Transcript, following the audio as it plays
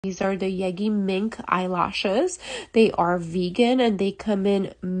These are the Yegi Mink eyelashes. They are vegan and they come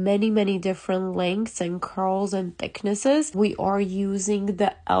in many different lengths and curls and thicknesses. We are using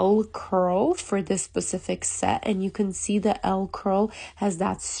the L curl for this specific set, and you can see the L curl has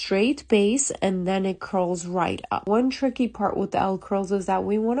that straight base and then it curls right up. One tricky part with the L curls is that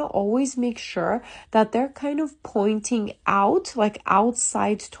we want to always make sure that they're kind of pointing out, like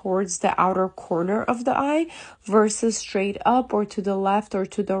outside towards the outer corner of the eye versus straight up or to the left or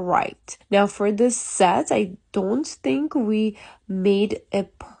to the right. Now for this set, I don't think we made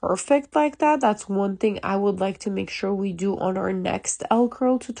it perfect like that. That's one thing I would like to make sure we do on our next L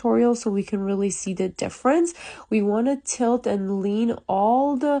curl tutorial so we can really see the difference. We want to tilt and lean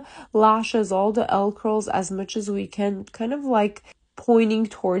all the lashes, all the L curls as much as we can, kind of like pointing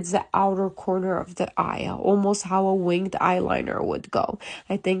towards the outer corner of the eye, almost how a winged eyeliner would go.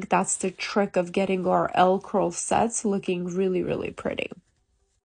 I think that's the trick of getting our L curl sets looking really pretty.